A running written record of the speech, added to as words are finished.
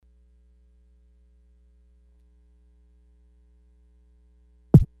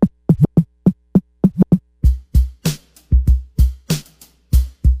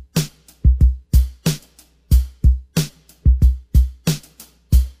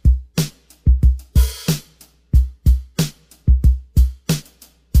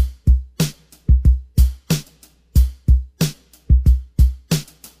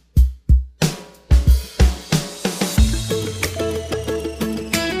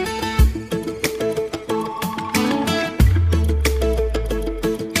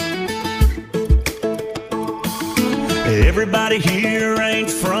Everybody here ain't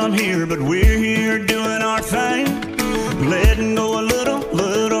from here, but we're here doing our thing. Letting go a little,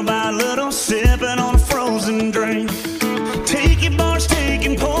 little by little, sipping on a frozen drink. Tiki bars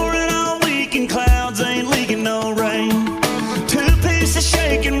taking, pouring all weekend, clouds ain't leaking no rain. Two pieces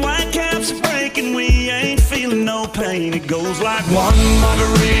shaking, white caps are breaking, we ain't feeling no pain. It goes like one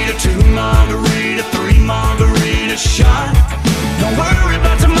margarita, two margarita, three margarita shot. Don't worry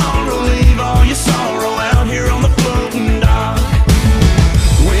about tomorrow, leave all your sorrow out here on the floating dock.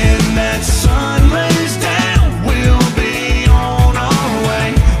 When that sun lays down, we'll be on our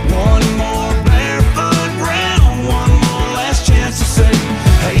way. One more barefoot round, one more last chance to say,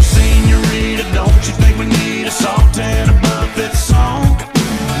 hey senorita, don't you think we need a salt and a buffet song?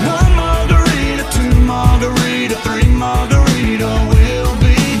 One margarita, two margarita, three margarita, we'll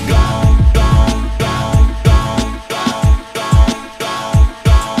be gone, gone, gone, gone, gone, gone, gone,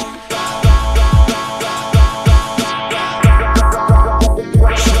 gone,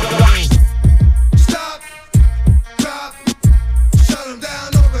 Stop, drop, shut 'em down,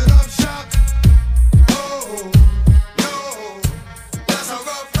 open up shop. Oh, no, that's how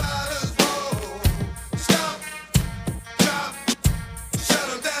Rough Riders roll. Stop, drop, shut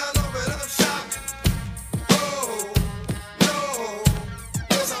 'em down, open up shop. Oh, no,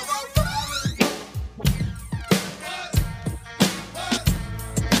 that's how Rough Riders roll.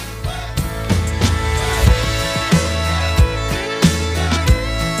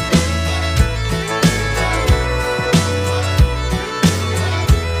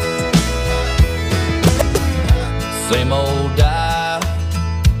 Same old dial,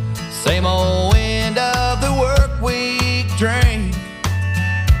 same old end of the work week drink.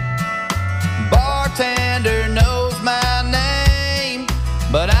 Bartender knows my name,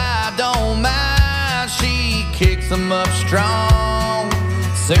 but I don't mind. She kicks them up strong,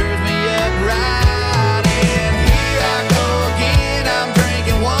 serves me up right. And here I go again. I'm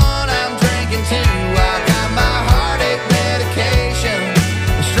drinking one, I'm drinking two. I got my heartache medication,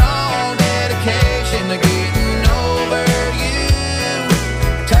 a strong dedication to getting over you,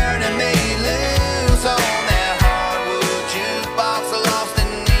 turning me loose on that hardwood jukebox, lost in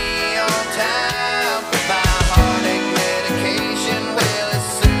neon town. My heartache medication, well, it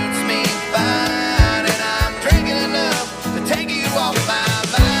suits me fine, and I'm drinking enough to take you off my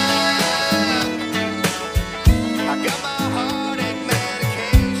mind. I got my heartache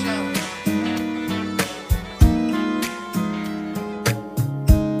medication.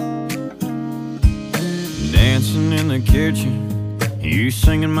 Dancing in the kitchen, you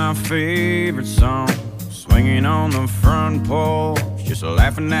singing my favorite song, swinging on the front porch, just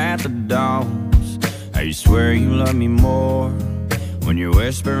laughing at the dogs. I swear you love me more when you're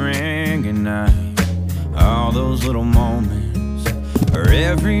whispering goodnight. All those little moments are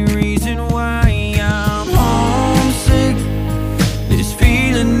every reason why I'm homesick. This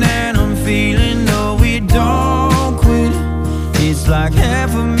feeling that I'm feeling, no, we don't quit. It's like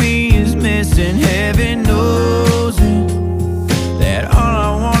half of me is missing, heaven knows it. That all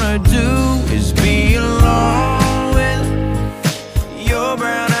I wanna do is be alone with your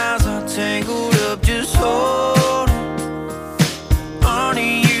brown eyes are tangled up, just holding on to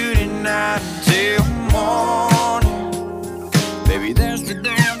you tonight until morning. Baby, that's the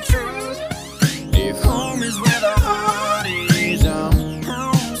damn truth. If home is where the heart is, I'm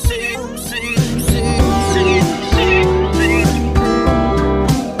homesick, sick, sick, sick, sick, sick.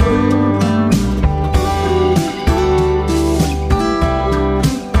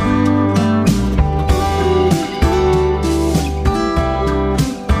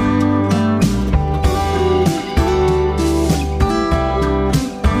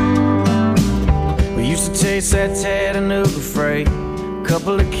 We used to chase that Chattanooga freight,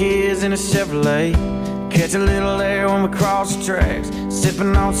 couple of kids in a Chevrolet, catch a little air when we cross the tracks,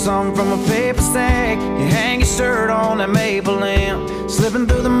 sipping on something from a paper stack. You hang your shirt on that maple limb, slipping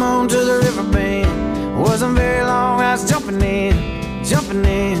through the moon to the river bend. Wasn't very long, I was jumping in, jumping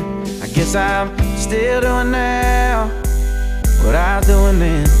in. I guess I'm still doing now what I was doing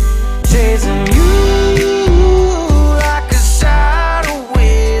then, chasing you like a shot of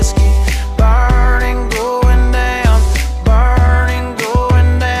whiskey, burning, going down, burning,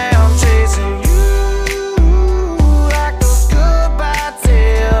 going down, chasing you like those goodbye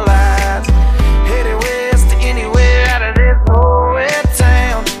tail lights, headed west to anywhere out of this whole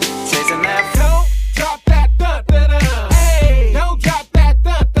town, chasing that. Don't drop that da-da-da. Hey, don't drop that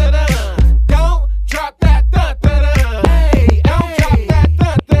da-da-da. Don't drop that da-da-da. Hey, don't drop that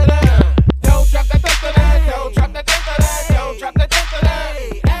da-da-da. Don't drop that da-da-da. Don't drop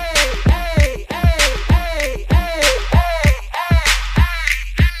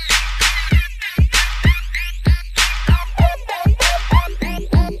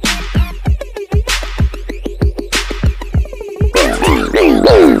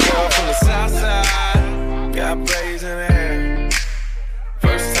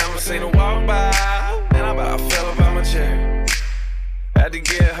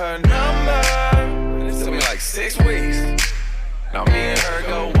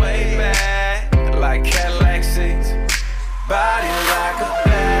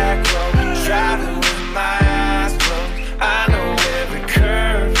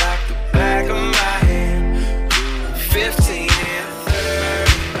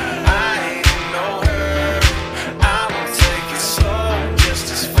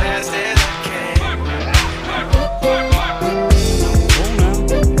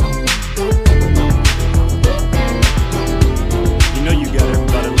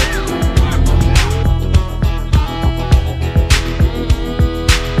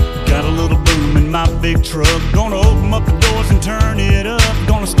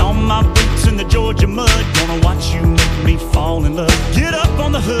Georgia mud. Gonna watch you make me fall in love. Get up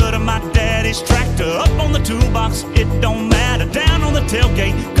on the hood of my daddy's tractor, up on the toolbox, it don't matter. Down on the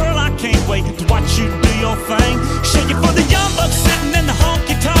tailgate, girl, I can't wait to watch you do your thing. Shake it for the young bucks sitting in the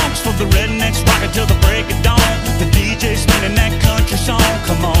honky tonks, for the rednecks rocking till the break of dawn. The DJ spinning that country song.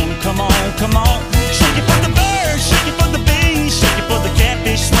 Come on, come on, come on. Shake it for the birds, shake it for the bees, shake it for the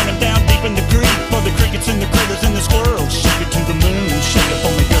catfish swimming down deep in the creek, for the crickets and the critters and the squirrels. Shake it to the moon, shake it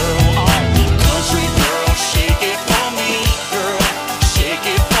for me, girl. Country girl, shake it for me, girl. Shake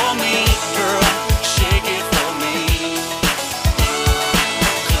it for me, girl. Shake it for me.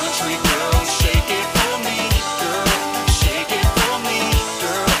 Country girl, shake it for me, girl. Shake it for me,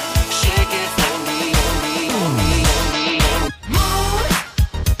 girl. Shake it for me, for me, for me, for me. Moon,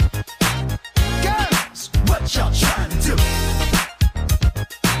 girls, what y'all trying to do?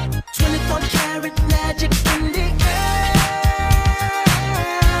 24-karat magic in the air.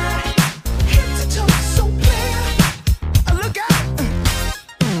 Head to toe so clear. Look out.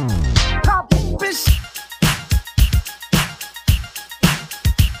 Pop this.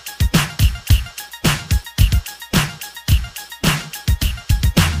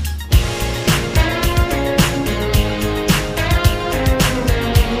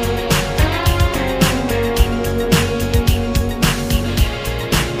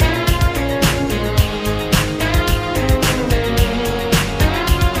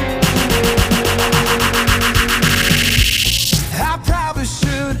 I probably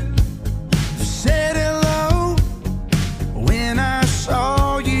should have said hello when I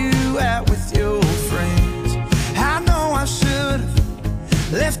saw you out with your friends. I know I should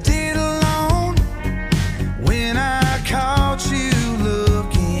have left it alone when I caught you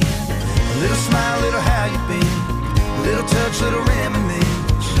looking. A little smile, little how you been, a little touch, little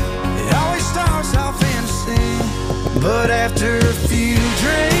reminisce. It always starts off innocent, but after a few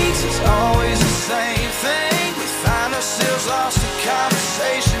drinks, it's always the same thing. We find ourselves lost in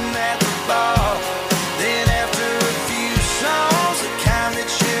conversation at the bar. Then after a few songs, the kind that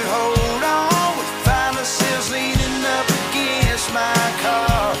should hold on, we find ourselves leaning up against my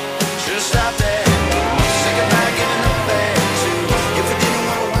car. Should've stopped there, say goodbye, giving up there too. If we didn't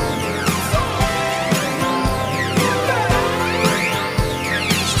want to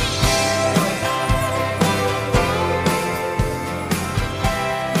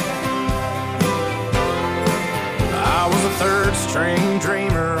I was a third string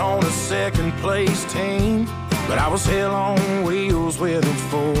dreamer on a second place team, but I was hell on wheels with a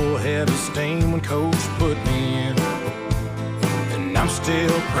full head of steam when coach put me in, and I'm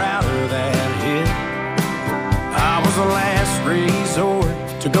still proud of that hit. I was the last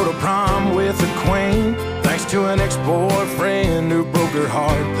resort to go to prom with a queen, thanks to an ex-boyfriend who broke her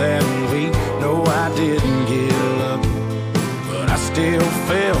heart that week. No, I didn't get lucky, but I still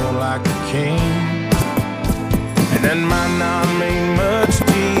felt like a king. And that might not mean much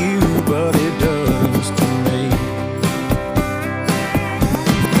to you, but it does to me.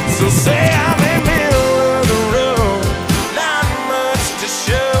 So say I'm in the middle of the road, not much to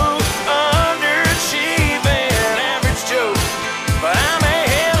show, underachieving, average Joe, but I'm a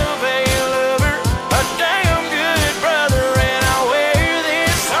hell of a lover, a damn good brother, and I wear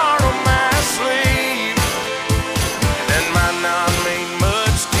this heart on my sleeve. And that might not mean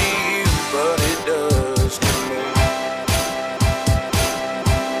much to you, but it does to me.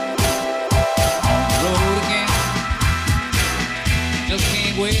 Road again. Just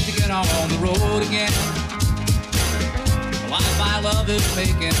can't wait to get on the road again. The life I love is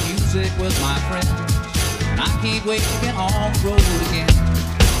making music with my friends, and I can't wait to get on the road again.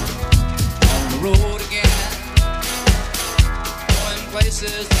 On the road again. Going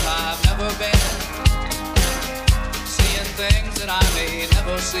places that I've never been, seeing things that I may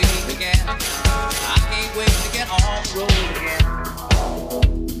never see again. I can't wait to get on the road again.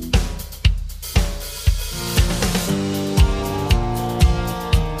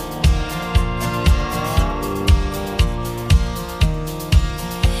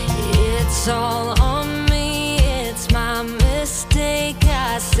 It's all on me, it's my mistake.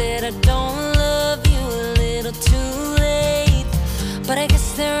 I said I don't love you a little too late, but I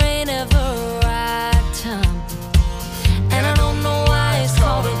guess there ain't ever a right time, and I don't know why it's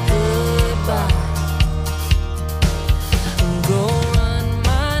called a goodbye. Go run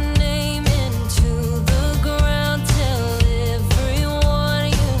my name into the ground, tell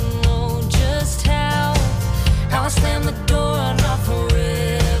everyone you know just how I slam the door, not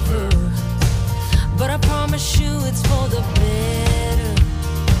forever, but I promise you it's for the better.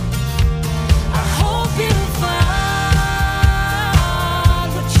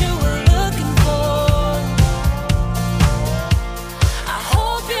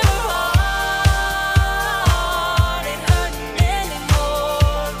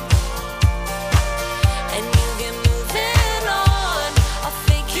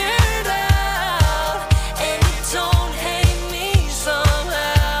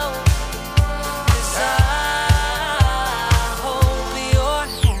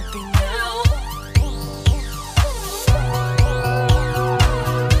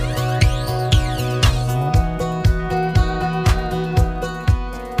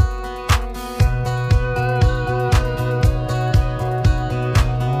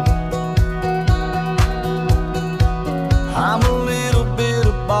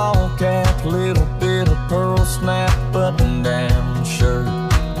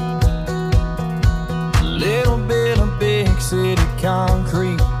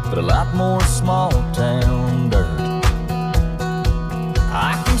 but a lot more small town dirt.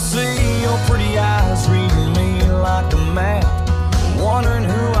 I can see your pretty eyes reading me like a map, wondering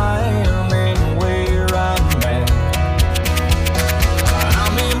who I am and where I'm at.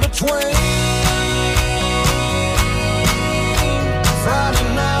 I'm in between Friday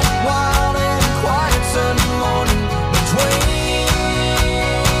night wild and quiet Sunday morning, between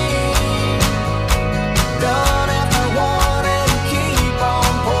done after one and keep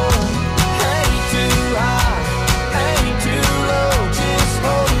on pulling. Ain't too high, ain't too low, just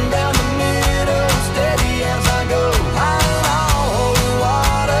holding down the middle, steady as I go. I ain't all holy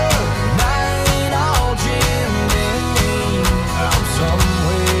water, I ain't all Jim Beam. I'm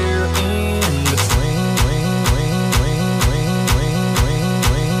somewhere in between.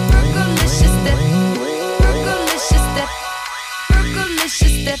 Fergalicious step, Fergalicious step,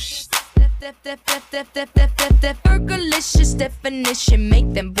 Fergalicious definition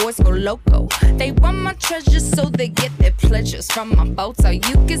make them boys go loco. They want my treasures so they get their pleasures from my boat. So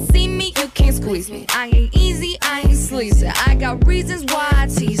you can see me, you can't squeeze me. I ain't easy, I ain't sleazy. I got reasons why I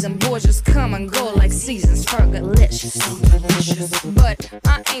tease them. Boys just come and go like seasons. Fergalicious, but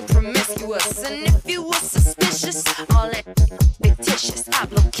I ain't promiscuous. And if you were suspicious, all that fictitious, I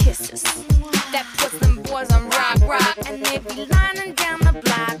blow kisses. That puts them boys on rock, and they be lining down the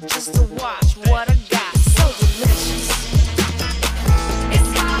block just to watch what I got. So delicious,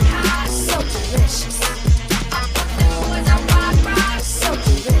 it's hot, so delicious. I put them boys on rock, so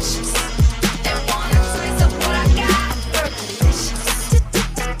delicious. They wanna taste of what I got. Fergalicious.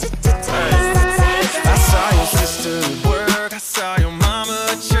 I saw your sister at work, I saw your mama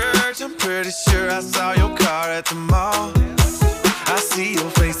at church. I'm pretty sure I saw your car at the mall. I see your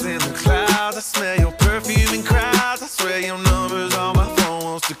face in the clouds, I smell your perfume in crowds. I swear your number's on my phone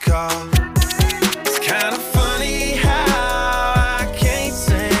wants to call. It's kind of funny how I can't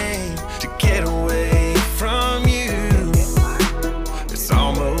seem to get away from you. It's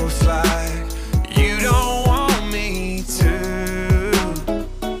almost like you don't want me to.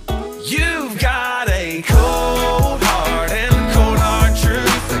 You've got a cold heart and a cold hard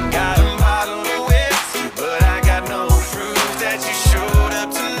truth. I got a bottle of whiskey, but I got no proof that you showed up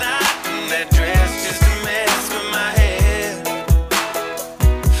tonight. And that dress just a mess with my head.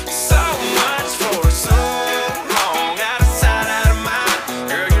 So much for so long, out of sight, out of mind.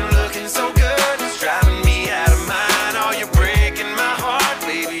 Girl, you're looking so good, it's driving me out of mind. Oh, you're breaking my heart,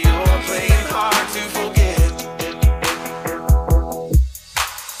 baby, you're playing hard to forget.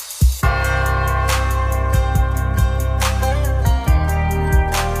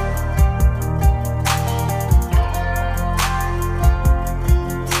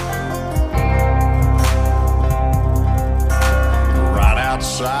 Right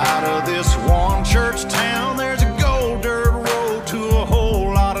outside of this one church town, there's a gold dirt road to a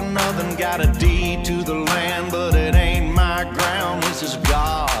whole lot of nothing. Got a deed to the land, but it ain't my ground. This is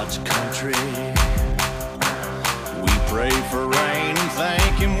God's country. We pray for rain and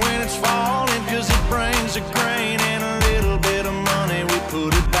thank Him when it's falling, 'cause it brings a grain and a little bit of money. We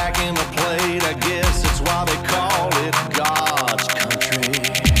put it back in the plate. I guess that's why they call it God's country.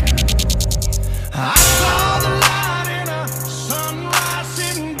 I saw the light in a sunrise,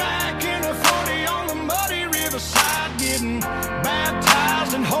 sitting back in a 40 on the muddy riverside, getting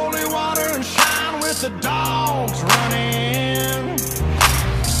baptized in holy water and shine with the dogs running.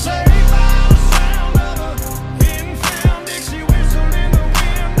 Saved by the sound of a pin-found Dixie whistle in the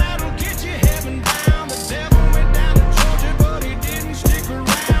wind that'll get you heaven bound. The devil went down to Georgia, but he didn't stick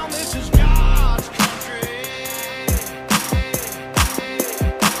around. This is God's country.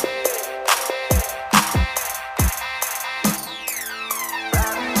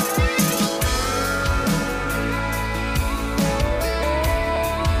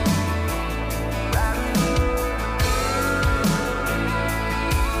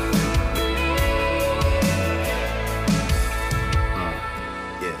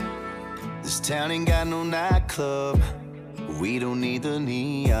 This town ain't got no nightclub. We don't need the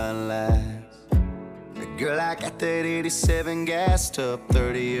neon lights. Girl, I got that 87 gassed up,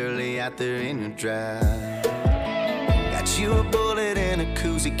 30 early out there in your drive. Got you a bullet in a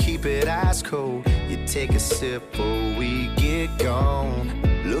koozie, keep it ice cold. You take a sip before we get gone.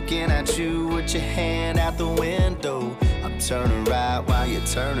 Looking at you with your hand out the window. I'm turning right while you're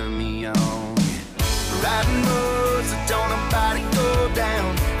turning me on. Riding roads that don't nobody go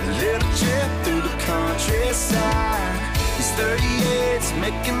down. A little trip through the countryside. These 38s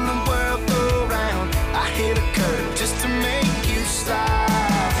making the world go round. I hit a curve just to make you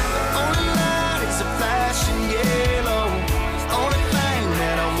slide. The only light is a flashing yellow. The only thing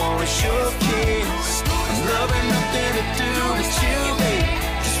that I want is your kiss. I'm loving nothing to do with you, babe.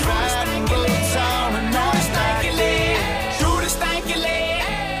 Just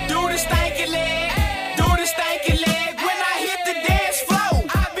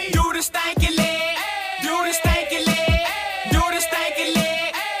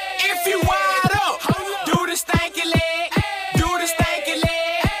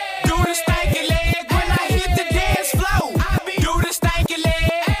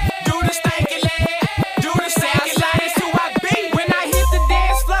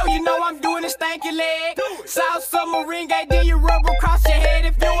shake your leg. South Submarine gang, then you rub across your head.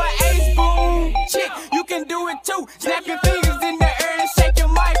 If you're an ace boom chick, you can do it too. Snap your fingers in the air and shake your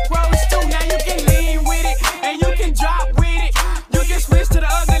micros too. Now you can lean with it and you can drop with it. You can switch to the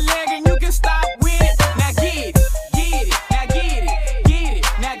other leg and you can stop with it. Now get it, now get it,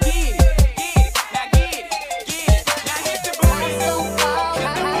 now get it, now get it, now hit the booty zoom,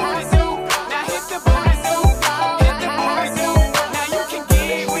 hit the booty zoom, now hit the booty zoom, hit the booty zoom. Now you can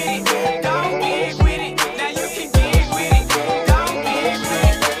get with it, don't get with it. Now you can get with it, don't get with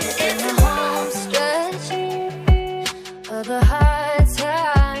it. In the home stretch of the hard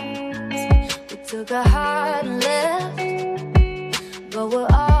times, we took a hard left, but we're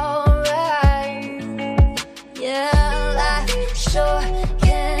alright. Yeah, life sure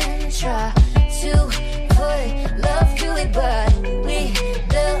can try to put love to it, but we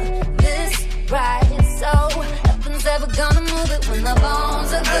built this right. So nothing's ever gonna move it when the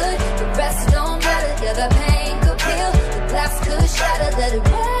bones are good. The rest don't matter. Yeah, the pain could peel, the glass could shatter. Let it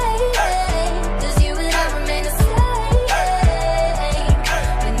rain, 'cause you and I remain the same.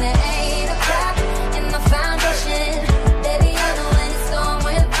 When there ain't a crack in the foundation, baby, I know when it's storm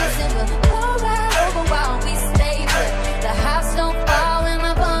we're facing. But we'll ride over while we stay put. The house don't fall when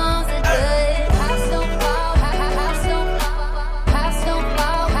my bones are good. House don't fall, house don't fall, house don't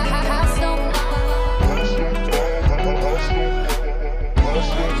fall, house don't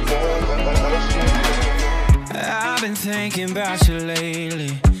I've been thinking about you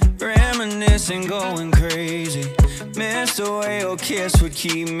lately, reminiscing, going crazy. Miss the way your kiss would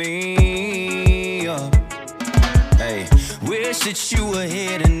keep me up. Hey, wish that you were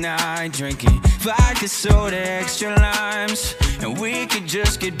here tonight, drinking vodka soda, extra limes, and we could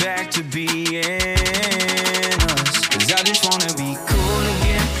just get back to being us. 'Cause I just wanna be cool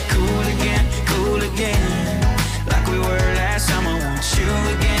again, cool again, cool again, like we were last time. I want you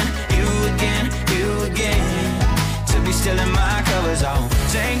again, you again, you again, to be still in my covers, all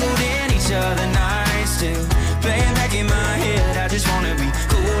tangled in each other nights, still playing back in my head. I just wanna be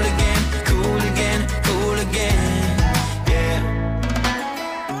cool again, cool again, cool again, yeah.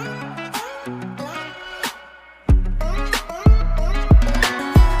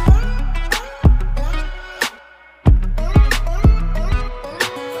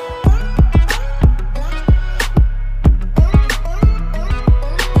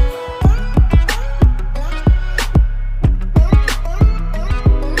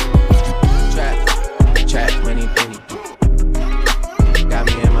 Trap money penny, got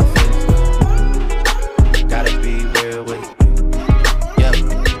me in my feelings. Gotta be real with it. Yeah.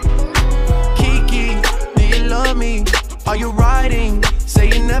 Kiki, do you love me? Are you riding? Say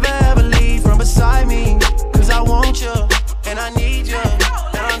you never ever leave from beside me. 'Cause I want you and I need you,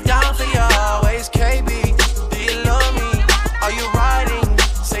 and I'm down for you always. KB, do you love me? Are you riding?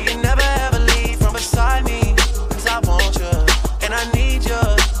 Say you never ever leave from beside me. 'Cause I want you and I need you,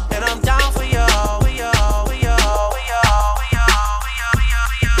 and I'm down for you.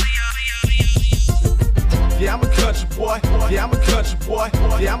 Yeah, I'm a country boy. Yeah, I'm a country boy.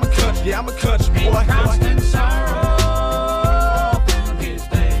 Yeah, I'm a country. Yeah, I'm a country boy. Constant sorrow in his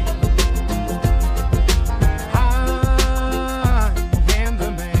day. I am the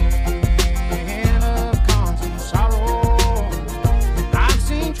man of constant sorrow. I've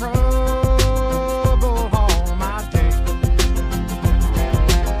seen trouble all my day.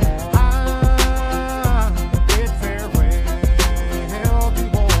 I bid farewell to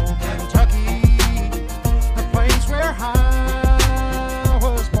old Kentucky, the place where I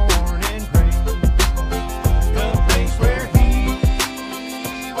was born and raised, the place where he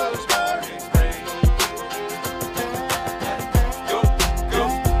was born and raised. Go, go,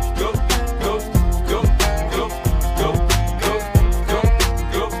 go, go, go, go, go, go, go, go, go,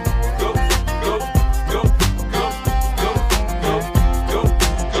 go, go, go, go, go,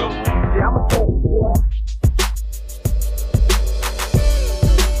 go. Yeah, I'm a country boy.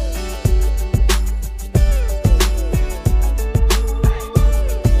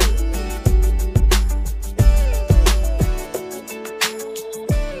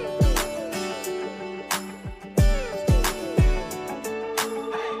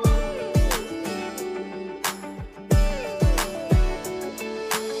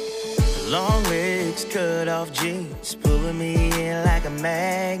 Long legs, cut off jeans, pulling me in like a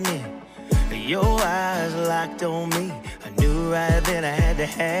magnet. Your eyes locked on me. I knew right then I had to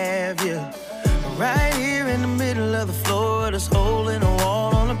have you. Right here in the middle of the floor, this hole in the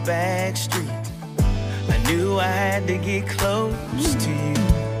wall on the back street. I knew I had to get close to you.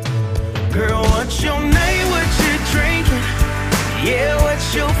 Girl, what's your name? What you drinking? Yeah,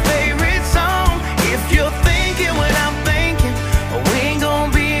 what's your favorite song? If you're thinking what I'm thinking, we ain't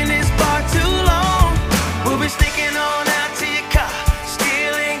gonna be in this bar too long.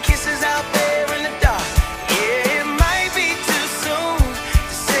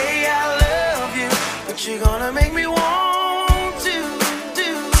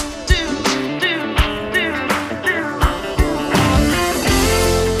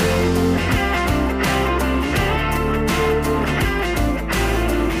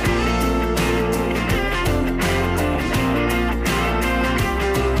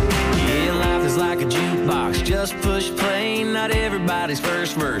 is like a jukebox, just push play. Not everybody's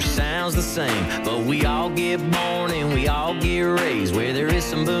first verse sounds the same, but we all get born and we all get raised where there is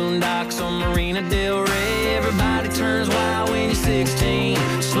some boondocks on Marina Del Rey. Everybody turns wild when you're 16,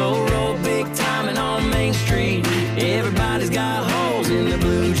 slow roll big timing on Main Street. Everybody's got holes in their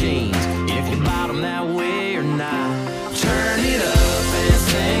blue jeans, if you bottom that way or not. Turn it up and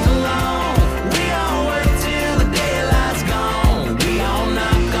sing along. We all work till the daylight's gone. We all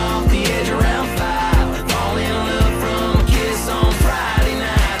knock off the edge around 5, fall in love from a kiss on Friday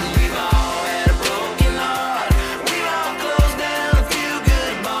night. We've all had a broken heart, we've all closed down a few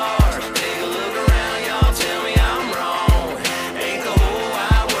good bars. Take a look around, y'all, tell me I'm wrong. Ain't the whole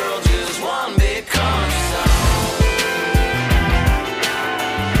wide world just one big country song?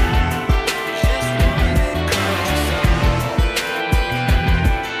 Just one big country song.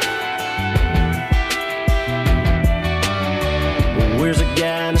 Where's a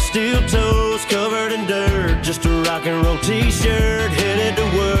guy in steel toes covered in dirt, just a rock and roll t-shirt, headed to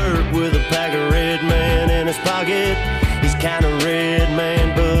work with a pack of Red Man in his pocket. He's kinda red,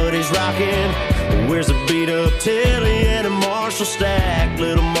 man, but he's rocking. Where's a beat up Telly and a Marshall stack,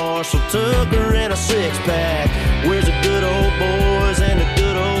 little Marshall Tucker and a 6-pack? Where's the good old boys and the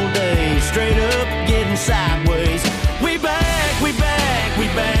good old days, straight up getting sideways? We back, we back, we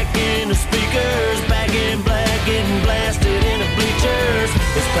back in the speakers, back in black, getting blasted in the bleachers.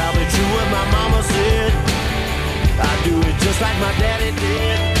 It's probably true what my mama said, I do it just like my daddy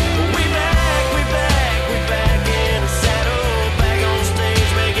did. We back, we back, we back in the saddle, back on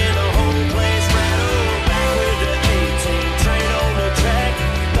stage making the whole place rattle. Back with the 18 train on the track,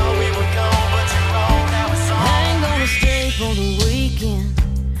 thought we were gone but you're wrong, now it's on. I ain't gonna stay for the weekend,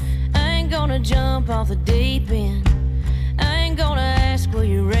 I ain't gonna jump off the deep end, I ain't gonna ask where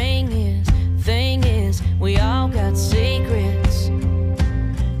your ring is. Thing is, we all got secrets.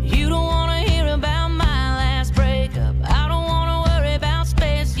 You don't wanna hear about my last breakup, I don't wanna worry about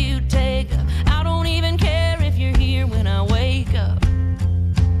space you take up, I don't even care if you're here when I wake up.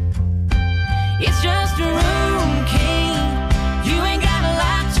 It's just a room key, you ain't gotta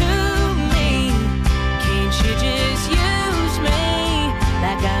lie to me. Can't you just use me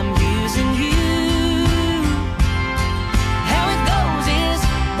like I'm using you? How it goes is,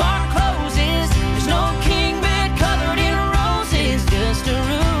 bar closes, there's no king bed covered in roses, just a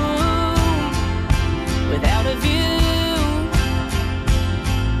room without a view.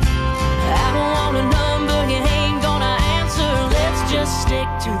 I don't want a number you ain't gonna answer, let's just stick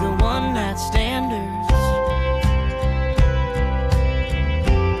to the one night standards.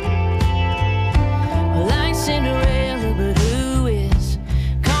 Well, I ain't Cinderella, but who is?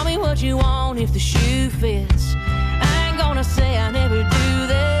 Call me what you want if the shoe fits.